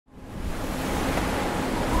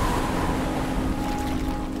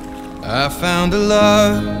I found a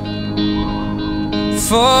love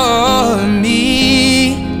for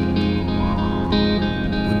me.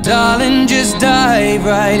 Well, darling, just dive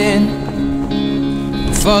right in,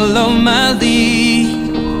 follow my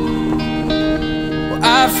lead. Well,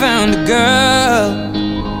 I found a girl,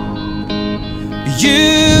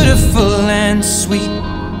 beautiful and sweet.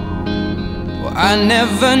 Well, I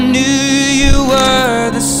never knew you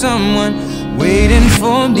were the someone waiting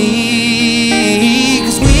for me.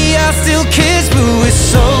 'Cause we are still kids, but we're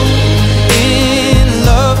so in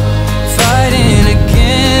love, fighting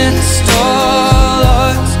against all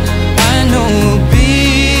odds. I know we'll be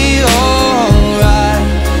alright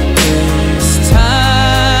this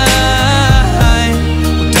time.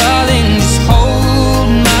 Well, darling, just hold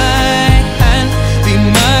my hand, be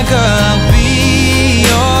my girl, I'll be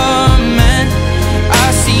your man. I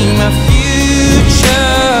see my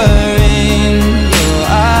future in your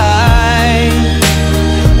eyes.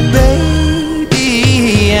 Baby,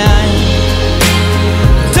 I'm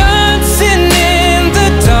dancing in the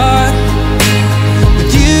dark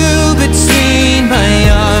with you between my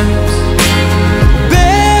arms,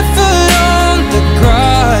 barefoot on the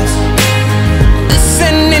grass,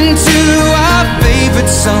 listening to our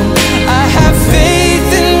favorite song. I have faith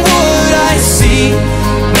in what I see.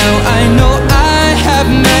 Now I know I have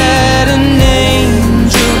met an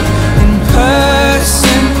angel in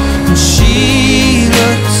person, and she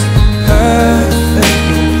looks perfect.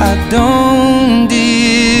 I don't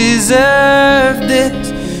deserve this.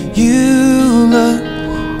 You look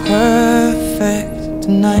perfect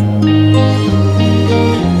tonight.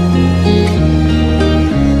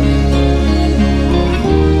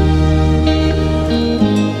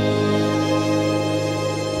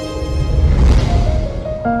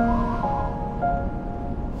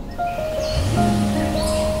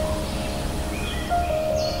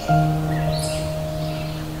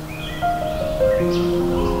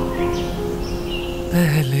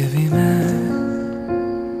 पहले भी मैं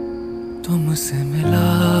तुमसे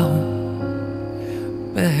मिला हूँ,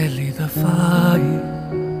 पहली दफा ही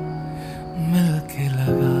मिलके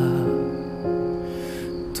लगा।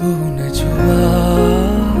 तूने छुआ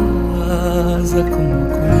जख्म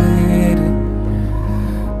को मेरे,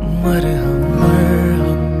 मरहम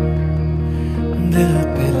मरहम दिल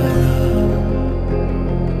पे लगा।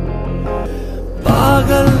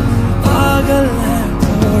 पागल पागल है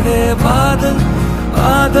थोड़े बादल,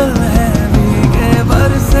 बादल है भीगे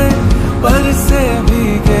बरसे बरसे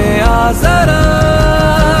भीगे आ जरा।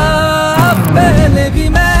 पहले भी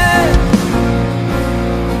मैं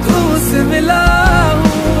तुमसे मिला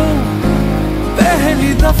हूँ,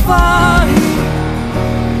 पहली दफा